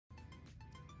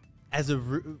As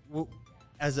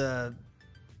a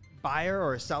buyer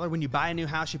or a seller, when you buy a new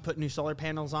house, you put new solar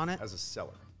panels on it? As a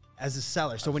seller. As a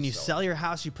seller. So when you sell your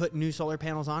house, you put new solar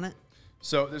panels on it?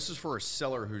 So this is for a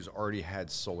seller who's already had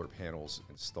solar panels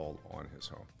installed on his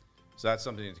home. So that's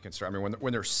something to consider. I mean,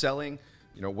 when they're selling,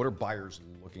 you know, what are buyers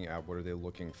looking at? What are they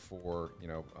looking for? You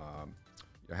know,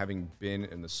 having been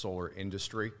in the solar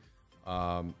industry,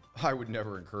 I would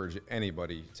never encourage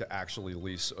anybody to actually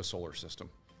lease a solar system.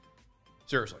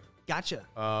 Seriously. Gotcha.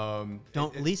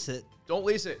 Don't lease it. Don't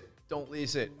lease it. Don't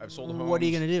lease it. I've sold homes. What are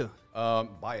you going to do?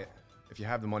 Buy it. If you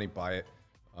have the money, buy it.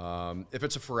 If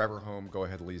it's a forever home, go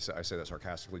ahead and lease it. I say that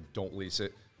sarcastically. Don't lease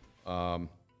it.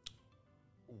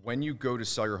 When you go to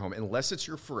sell your home, unless it's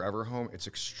your forever home, it's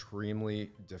extremely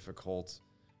difficult.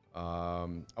 I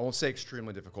won't say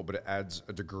extremely difficult, but it adds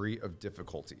a degree of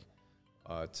difficulty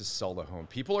to sell the home.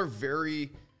 People are they're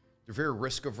very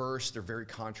risk averse. They're very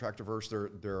contract averse.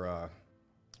 They're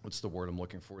what's the word I'm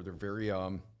looking for? They're very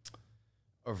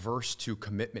averse to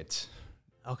commitment.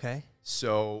 Okay.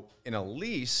 So in a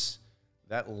lease,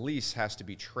 that lease has to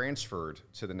be transferred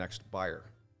to the next buyer.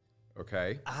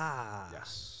 Okay? Ah.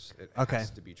 Yes. It Okay. has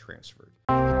to be transferred.